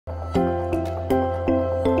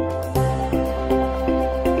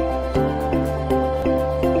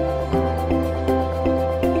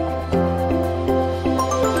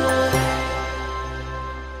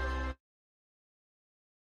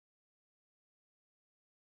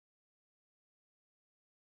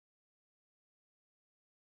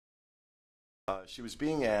She was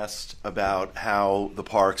being asked about how the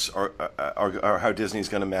parks are how Disney's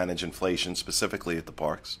going to manage inflation specifically at the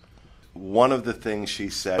parks. One of the things she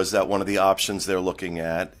said was that one of the options they're looking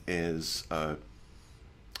at is cutting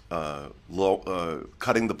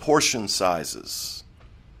the portion sizes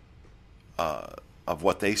of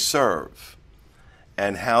what they serve,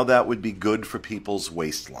 and how that would be good for people's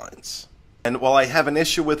waistlines. And while I have an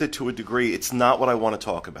issue with it to a degree, it's not what I want to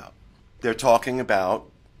talk about. They're talking about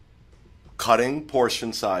cutting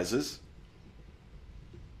portion sizes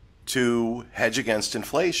to hedge against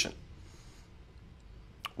inflation,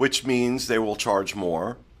 which means they will charge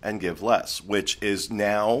more and give less, which is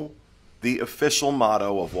now the official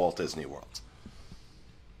motto of Walt Disney World.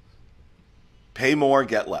 Pay more,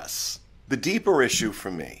 get less. The deeper issue for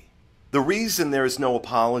me, the reason there is no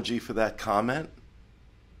apology for that comment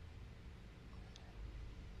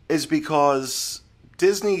is because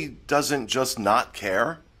Disney doesn't just not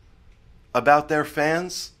care about their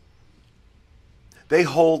fans. They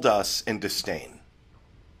hold us in disdain.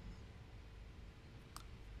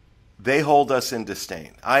 They hold us in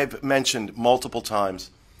disdain. I've mentioned multiple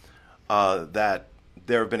times that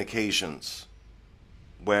there have been occasions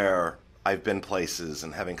where I've been places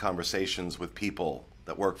and having conversations with people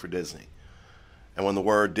that work for Disney. And when the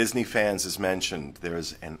word Disney fans is mentioned,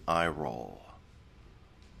 there's an eye roll.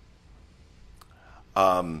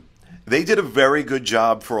 They did a very good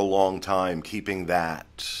job for a long time keeping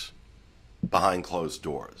that behind closed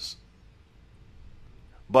doors.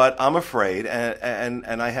 But I'm afraid,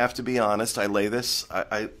 and I have to be honest, I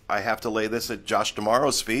have to lay this at Josh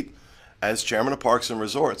D'Amaro's feet as chairman of Parks and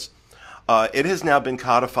Resorts. It has now been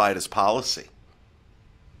codified as policy.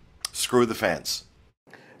 Screw the fans.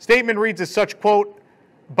 Statement reads as such, quote,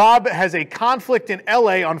 Bob has a conflict in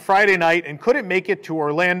LA on Friday night and couldn't make it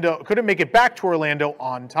back to Orlando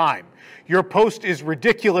on time. Your post is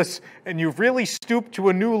ridiculous and you've really stooped to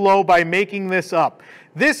a new low by making this up.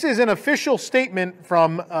 This is an official statement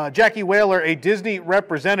from Jackie Whaler, a Disney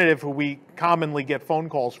representative who we commonly get phone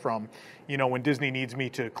calls from, you know, when Disney needs me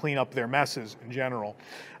to clean up their messes in general.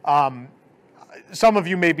 Some of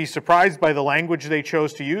you may be surprised by the language they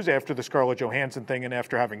chose to use after the Scarlett Johansson thing, and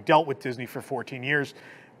after having dealt with Disney for 14 years,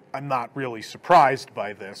 I'm not really surprised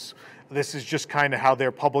by this. This is just kind of how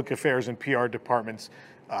their public affairs and PR departments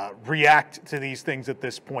react to these things at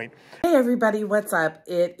this point. Hey everybody, what's up?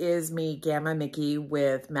 It is me, Gamma Mickey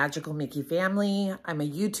with Magical Mickey Family. I'm a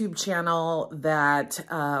YouTube channel that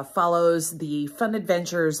follows the fun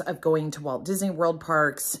adventures of going to Walt Disney World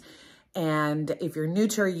parks. And if you're new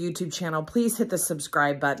to our YouTube channel, please hit the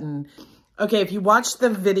subscribe button. Okay, if you watched the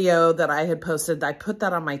video that I had posted, I put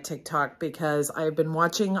that on my TikTok because I've been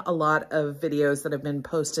watching a lot of videos that have been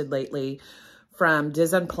posted lately from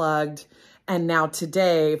DisUnplugged and now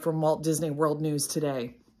today from Walt Disney World News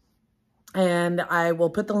Today. And I will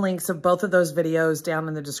put the links of both of those videos down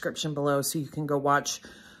in the description below so you can go watch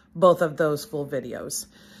both of those full videos.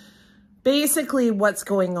 Basically, what's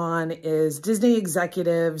going on is Disney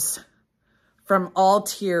executives from all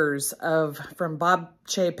tiers from Bob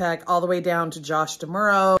Chapek all the way down to Josh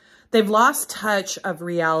D'Amaro, they've lost touch of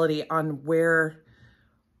reality on where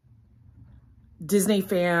Disney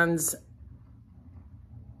fans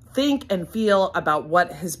think and feel about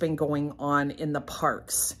what has been going on in the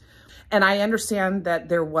parks. And I understand that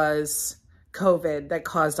there was COVID that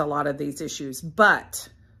caused a lot of these issues, but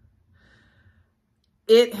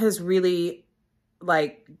it has really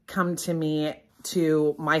come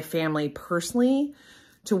to my family personally,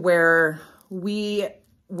 to where we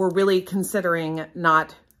were really considering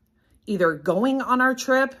not either going on our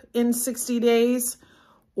trip in 60 days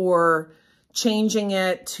or changing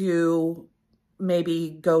it to maybe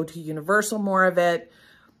go to Universal more of it.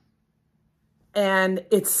 And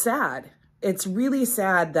it's sad. It's really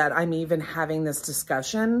sad that I'm even having this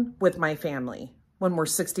discussion with my family when we're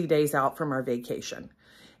 60 days out from our vacation.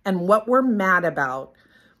 And what we're mad about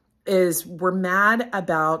is we're mad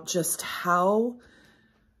about just how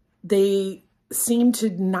they seem to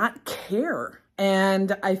not care.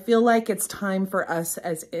 And I feel like it's time for us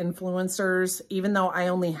as influencers, even though I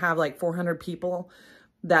only have like 400 people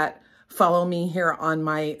that follow me here on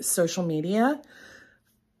my social media,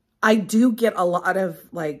 I do get a lot of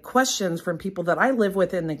questions from people that I live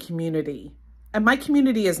with in the community. And my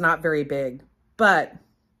community is not very big, but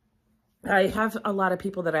I have a lot of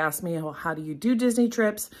people that ask me, well, how do you do Disney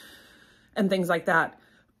trips and things like that.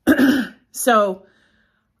 So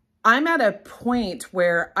I'm at a point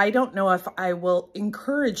where I don't know if I will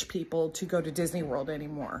encourage people to go to Disney World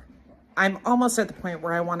anymore. I'm almost at the point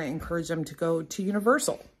where I want to encourage them to go to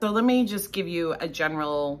Universal. So let me just give you a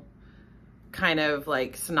general kind of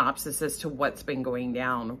like synopsis as to what's been going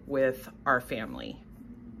down with our family.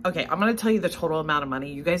 Okay, I'm gonna tell you the total amount of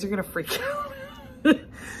money. You guys are gonna freak out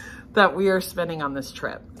that we are spending on this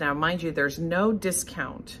trip. Now, mind you, there's no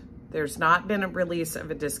discount. There's not been a release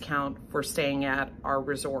of a discount for staying at our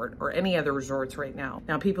resort or any other resorts right now.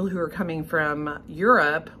 Now, people who are coming from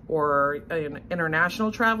Europe or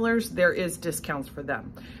international travelers, there is discounts for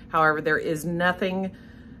them. However, there is nothing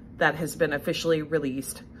that has been officially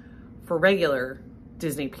released for regular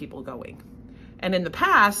Disney people going. And in the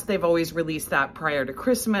past, they've always released that prior to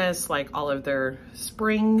Christmas, like all of their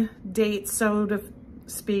spring dates, so to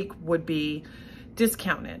speak, would be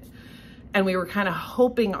discounted. And we were kind of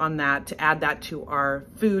hoping on that to add that to our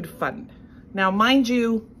food fund. Now, mind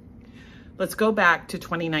you, let's go back to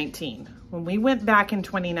 2019. When we went back in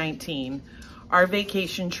 2019, our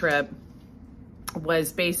vacation trip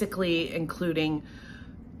was basically including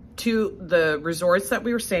to the resorts that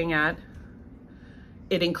we were staying at.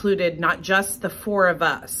 It included not just the 4 of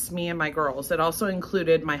us, me and my girls. It also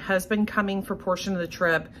included my husband coming for a portion of the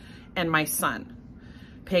trip and my son,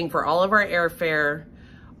 paying for all of our airfare,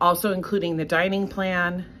 also including the dining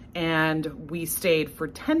plan, and we stayed for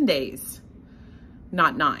 10 days,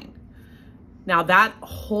 not 9. Now that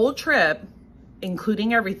whole trip,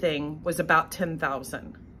 including everything, was about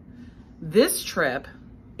 $10,000. This trip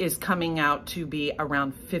is coming out to be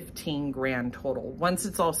around 15 grand total once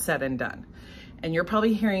it's all said and done. And you're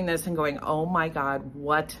probably hearing this and going, oh my God,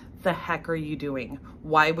 what the heck are you doing?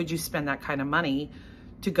 Why would you spend that kind of money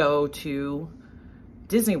to go to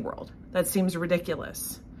Disney World? That seems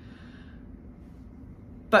ridiculous.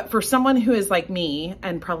 But for someone who is like me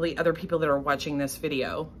and probably other people that are watching this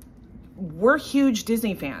video, we're huge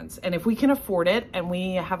Disney fans. And if we can afford it and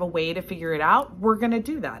we have a way to figure it out, we're gonna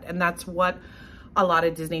do that. And that's what a lot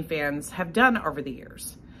of Disney fans have done over the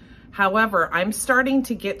years. However, I'm starting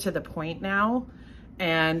to get to the point now,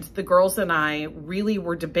 and the girls and I really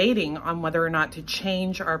were debating on whether or not to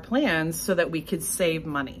change our plans so that we could save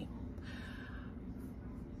money.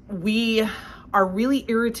 We are really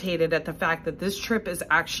irritated at the fact that this trip is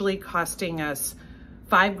actually costing us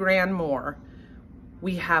 5 grand more.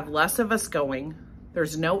 We have less of us going.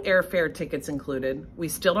 There's no airfare tickets included. We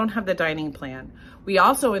still don't have the dining plan. We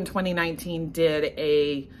also in 2019 did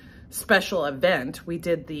a special event. We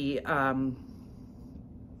did the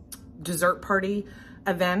dessert party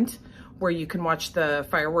event where you can watch the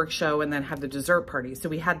fireworks show and then have the dessert party. So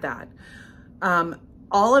we had that.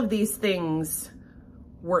 All of these things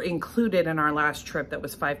were included in our last trip that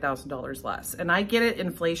was $5,000 less. And I get it,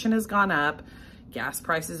 inflation has gone up, gas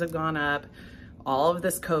prices have gone up, all of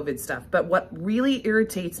this COVID stuff. But what really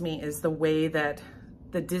irritates me is the way that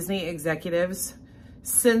the Disney executives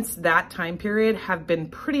since that time period have been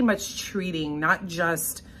pretty much treating not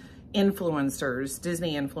just influencers,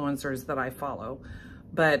 Disney influencers that I follow,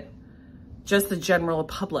 but just the general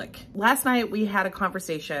public. Last night we had a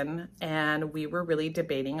conversation and we were really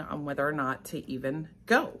debating on whether or not to even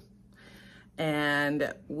go.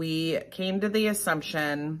 And we came to the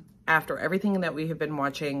assumption, after everything that we have been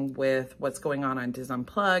watching with what's going on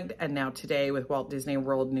DisUnplugged and now today with Walt Disney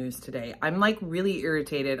World News Today, I'm like really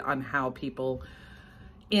irritated on how people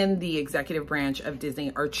in the executive branch of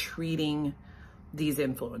Disney are treating these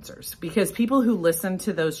influencers. Because people who listen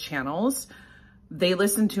to those channels, they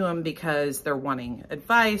listen to them because they're wanting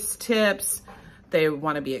advice, tips, they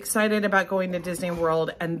want to be excited about going to Disney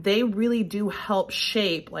World, and they really do help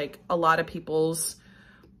shape like a lot of people's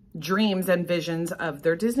dreams and visions of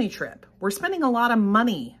their Disney trip. We're spending a lot of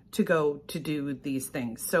money to go to do these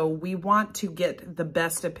things. So we want to get the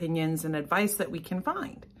best opinions and advice that we can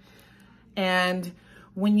find. And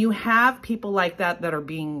when you have people like that that are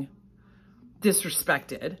being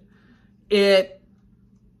disrespected, it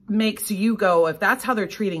makes you go, if that's how they're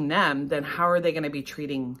treating them, then how are they going to be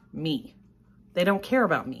treating me? They don't care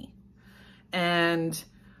about me. And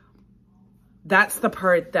that's the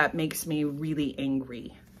part that makes me really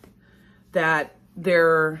angry, that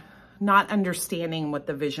they're not understanding what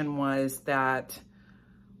the vision was that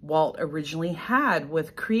Walt originally had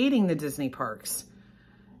with creating the Disney parks.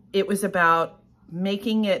 It was about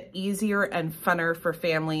making it easier and funner for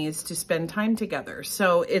families to spend time together.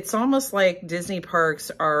 So it's almost like Disney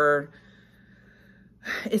parks are,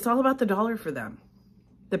 it's all about the dollar for them.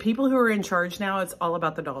 The people who are in charge now, it's all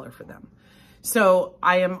about the dollar for them. So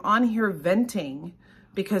I am on here venting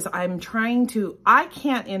because I'm trying to, I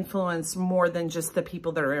can't influence more than just the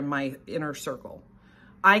people that are in my inner circle.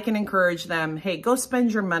 I can encourage them, hey, go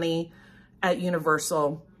spend your money at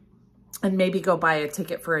Universal and maybe go buy a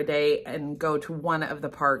ticket for a day and go to one of the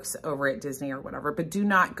parks over at Disney or whatever, but do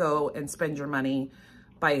not go and spend your money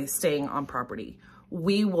by staying on property.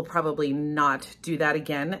 we will probably not do that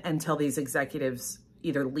again until these executives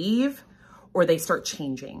either leave or they start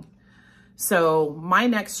changing. So my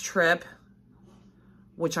next trip,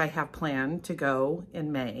 which I have planned to go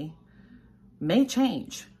in may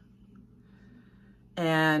change.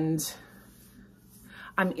 And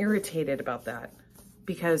I'm irritated about that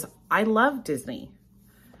because I love Disney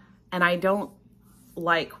and I don't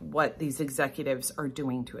like what these executives are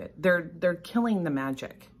doing to it. They're killing the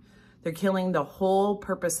magic. They're killing the whole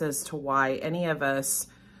purpose as to why any of us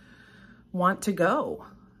want to go.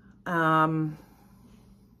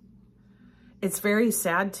 It's very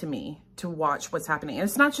sad to me to watch what's happening. And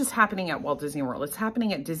it's not just happening at Walt Disney World. It's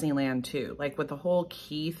happening at Disneyland too. Like with the whole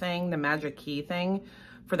key thing, the magic key thing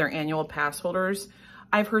for their annual pass holders.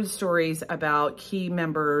 I've heard stories about key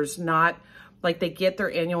members not, like they get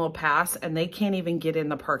their annual pass and they can't even get in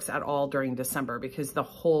the parks at all during December because the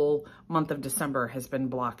whole month of December has been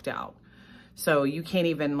blocked out. So you can't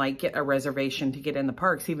even like get a reservation to get in the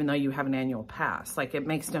parks even though you have an annual pass. Like it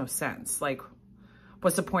makes no sense. Like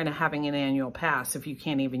what's the point of having an annual pass if you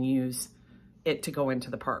can't even use it to go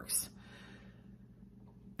into the parks?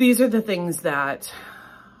 These are the things that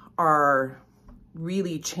are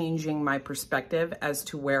really changing my perspective as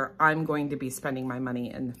to where I'm going to be spending my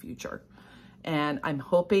money in the future. And I'm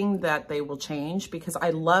hoping that they will change because I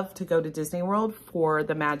love to go to Disney World for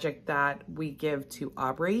the magic that we give to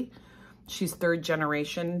Aubrey. She's third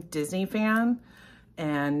generation Disney fan.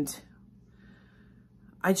 And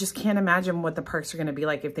I just can't imagine what the parks are going to be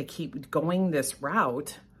like if they keep going this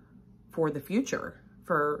route for the future,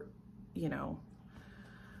 for, you know,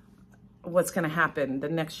 what's going to happen. The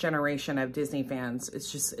next generation of Disney fans,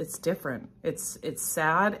 it's different. It's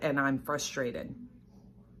sad and I'm frustrated.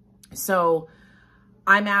 So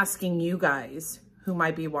I'm asking you guys who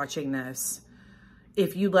might be watching this,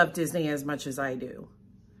 if you love Disney as much as I do,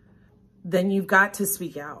 then you've got to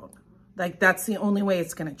speak out. Like that's the only way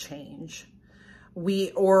it's going to change.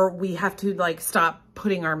 We have to like stop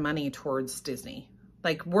putting our money towards Disney.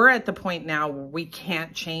 Like we're at the point now where we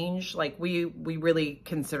can't change. Like we really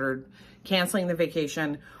considered canceling the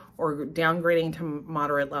vacation or downgrading to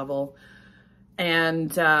moderate level.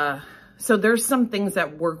 And so there's some things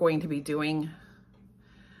that we're going to be doing.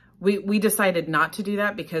 We decided not to do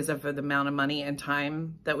that because of the amount of money and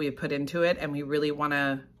time that we have put into it. And we really want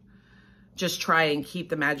to just try and keep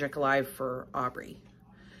the magic alive for Aubrey.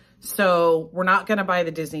 So we're not going to buy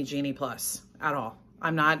the Disney Genie Plus at all.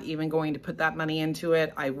 I'm not even going to put that money into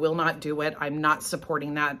it. I will not do it. I'm not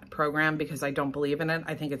supporting that program because I don't believe in it.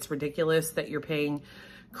 I think it's ridiculous that you're paying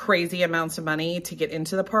crazy amounts of money to get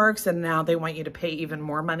into the parks and now they want you to pay even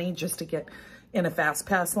more money just to get in a fast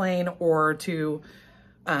pass lane or to,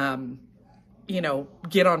 you know,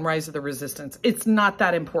 get on Rise of the Resistance. It's not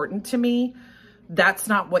that important to me. That's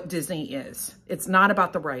not what Disney is. It's not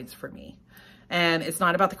about the rides for me. And it's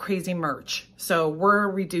not about the crazy merch. So we're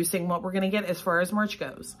reducing what we're going to get as far as merch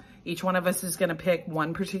goes. Each one of us is going to pick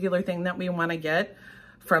one particular thing that we want to get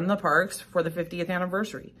from the parks for the 50th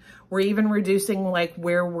anniversary. We're even reducing like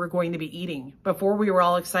where we're going to be eating. Before we were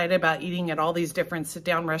all excited about eating at all these different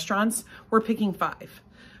sit-down restaurants. We're picking 5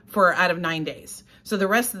 for out of 9 days. So the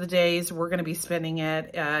rest of the days we're going to be spending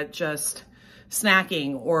it at just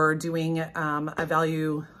snacking or doing a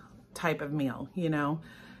value type of meal, you know,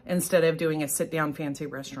 instead of doing a sit-down fancy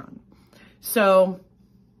restaurant. So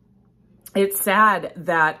it's sad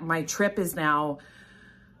that my trip is now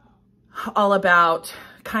all about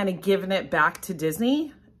kind of giving it back to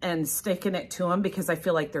Disney and sticking it to them because I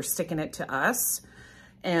feel like they're sticking it to us.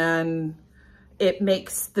 And it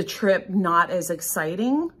makes the trip not as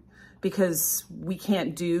exciting because we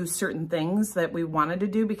can't do certain things that we wanted to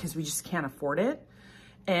do because we just can't afford it.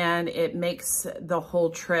 And it makes the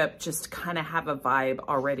whole trip just kind of have a vibe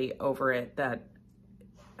already over it that,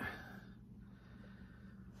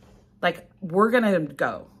 like, we're going to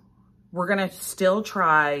go. We're going to still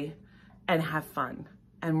try and have fun.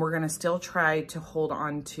 And we're going to still try to hold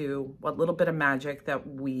on to what little bit of magic that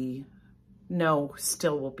we know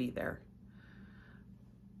still will be there.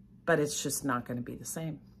 But it's just not going to be the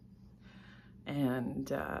same.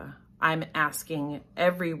 And I'm asking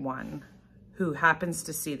everyone who happens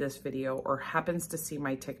to see this video or happens to see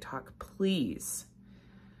my TikTok, please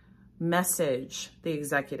message the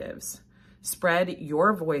executives. Spread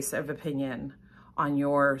your voice of opinion on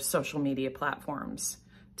your social media platforms.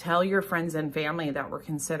 Tell your friends and family that we're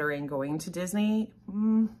considering going to Disney.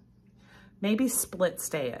 Maybe split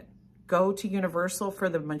stay it. Go to Universal for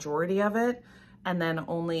the majority of it. And then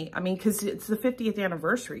only, I mean, because it's the 50th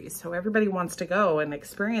anniversary. So everybody wants to go and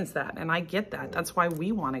experience that. And I get that. That's why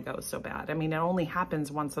we want to go so bad. I mean, it only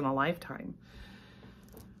happens once in a lifetime.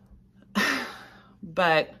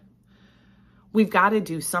 but we've got to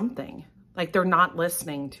do something. Like, they're not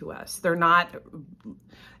listening to us. They're not,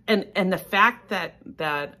 and the fact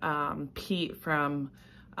that Pete from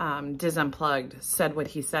DisUnplugged said what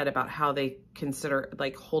he said about how they consider,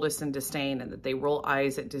 like, hold us in disdain and that they roll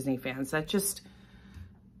eyes at Disney fans, that just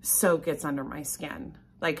so gets under my skin.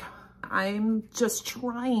 Like, I'm just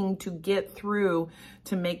trying to get through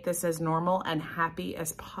to make this as normal and happy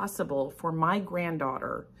as possible for my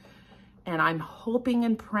granddaughter. And I'm hoping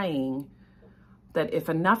and praying that if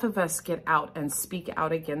enough of us get out and speak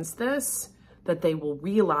out against this, that they will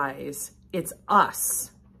realize it's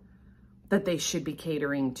us that they should be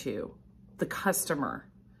catering to, the customer,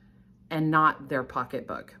 and not their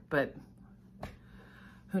pocketbook. But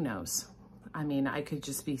who knows? I mean, I could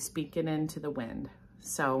just be speaking into the wind.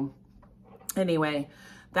 So anyway,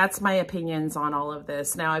 that's my opinions on all of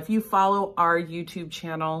this. Now, if you follow our YouTube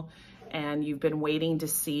channel and you've been waiting to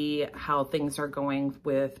see how things are going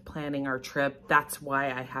with planning our trip, that's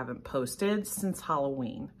why I haven't posted since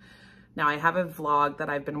Halloween. Now, I have a vlog that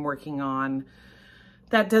I've been working on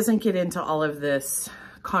that doesn't get into all of this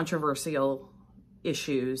controversial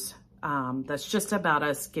issues. That's just about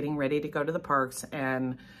us getting ready to go to the parks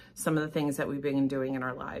and some of the things that we've been doing in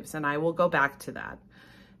our lives. And I will go back to that.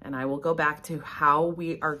 And I will go back to how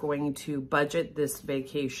we are going to budget this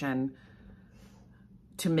vacation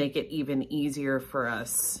to make it even easier for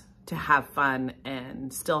us to have fun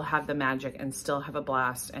and still have the magic and still have a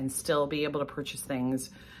blast and still be able to purchase things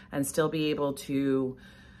and still be able to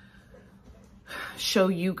show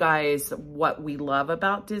you guys what we love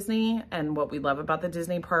about Disney and what we love about the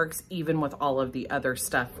Disney parks, even with all of the other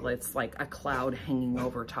stuff that's like a cloud hanging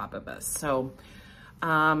over top of us. So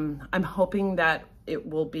I'm hoping that it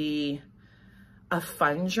will be a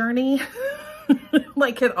fun journey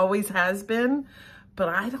like it always has been. But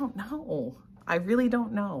I don't know. I really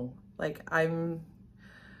don't know. Like, I'm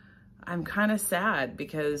kind of sad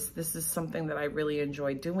because this is something that I really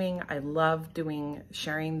enjoy doing. I love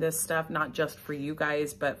sharing this stuff, not just for you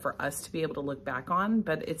guys, but for us to be able to look back on.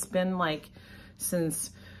 But it's been like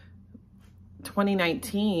since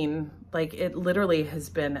 2019, like it literally has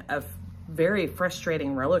been a very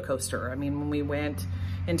frustrating roller coaster. I mean, when we went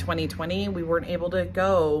in 2020, we weren't able to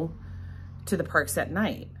go to the parks at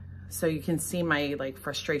night. So you can see my like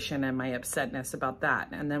frustration and my upsetness about that.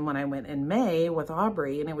 And then when I went in May with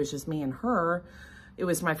Aubrey and it was just me and her, it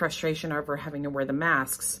was my frustration over having to wear the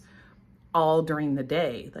masks all during the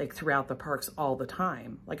day, like throughout the parks all the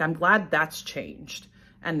time. Like, I'm glad that's changed.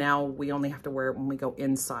 And now we only have to wear it when we go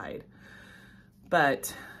inside.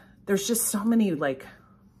 But there's just so many like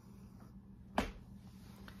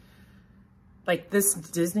this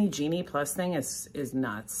Disney Genie Plus thing is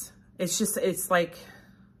nuts. It's just, it's like,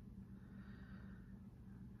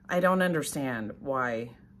 I don't understand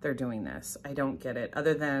why they're doing this. I don't get it,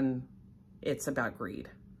 other than it's about greed.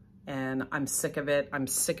 And I'm sick of it. I'm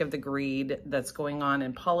sick of the greed that's going on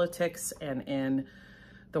in politics and in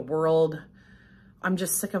the world. I'm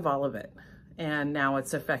just sick of all of it. And now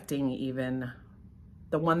it's affecting even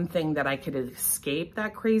the one thing that I could escape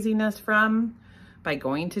that craziness from by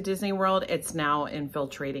going to Disney World. It's now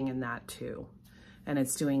infiltrating in that too. And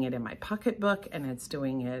it's doing it in my pocketbook, and it's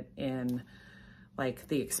doing it in like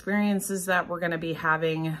the experiences that we're going to be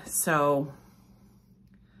having. So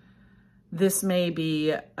this may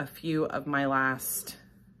be a few of my last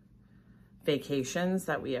vacations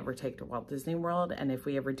that we ever take to Walt Disney World. And if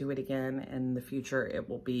we ever do it again in the future, it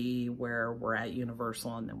will be where we're at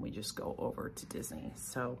Universal and then we just go over to Disney.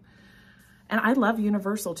 So, and I love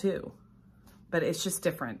Universal too, but it's just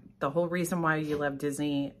different. The whole reason why you love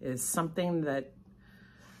Disney is something that,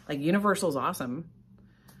 like, Universal's awesome,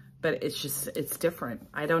 but it's just, it's different.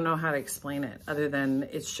 I don't know how to explain it other than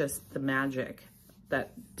it's just the magic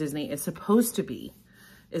that Disney is supposed to be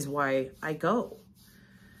is why I go,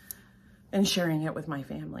 and sharing it with my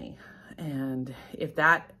family. And if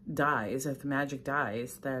that dies, if the magic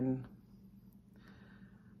dies, then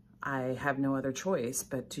I have no other choice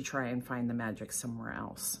but to try and find the magic somewhere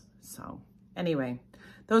else. So anyway,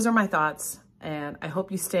 those are my thoughts, and I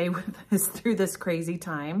hope you stay with us through this crazy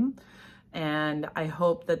time. And I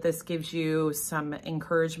hope that this gives you some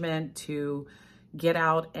encouragement to get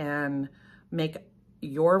out and make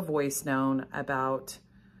your voice known about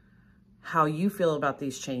how you feel about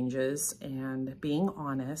these changes and being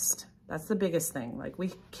honest. That's the biggest thing. Like,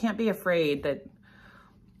 we can't be afraid that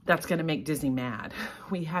that's going to make Disney mad.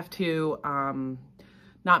 We have to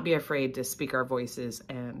not be afraid to speak our voices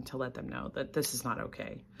and to let them know that this is not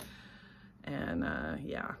okay. And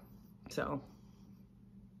yeah, so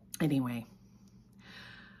anyway,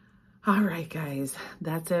 All right, guys,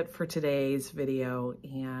 that's it for today's video.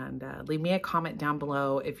 And leave me a comment down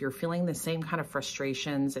below if you're feeling the same kind of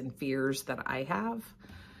frustrations and fears that I have,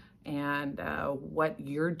 and what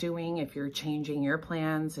you're doing, if you're changing your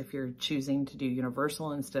plans, if you're choosing to do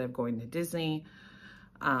Universal instead of going to Disney.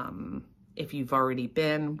 If you've already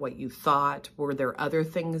been, what you thought. Were there other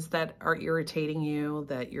things that are irritating you,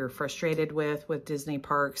 that you're frustrated with Disney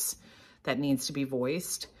parks, that needs to be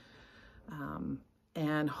voiced?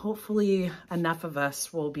 And hopefully enough of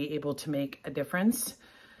us will be able to make a difference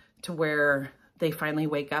to where they finally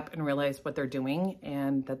wake up and realize what they're doing,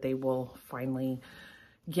 and that they will finally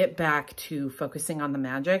get back to focusing on the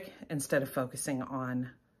magic instead of focusing on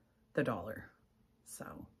the dollar. So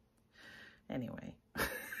anyway,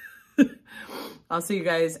 I'll see you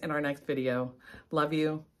guys in our next video. Love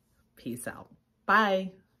you. Peace out.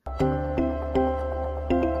 Bye.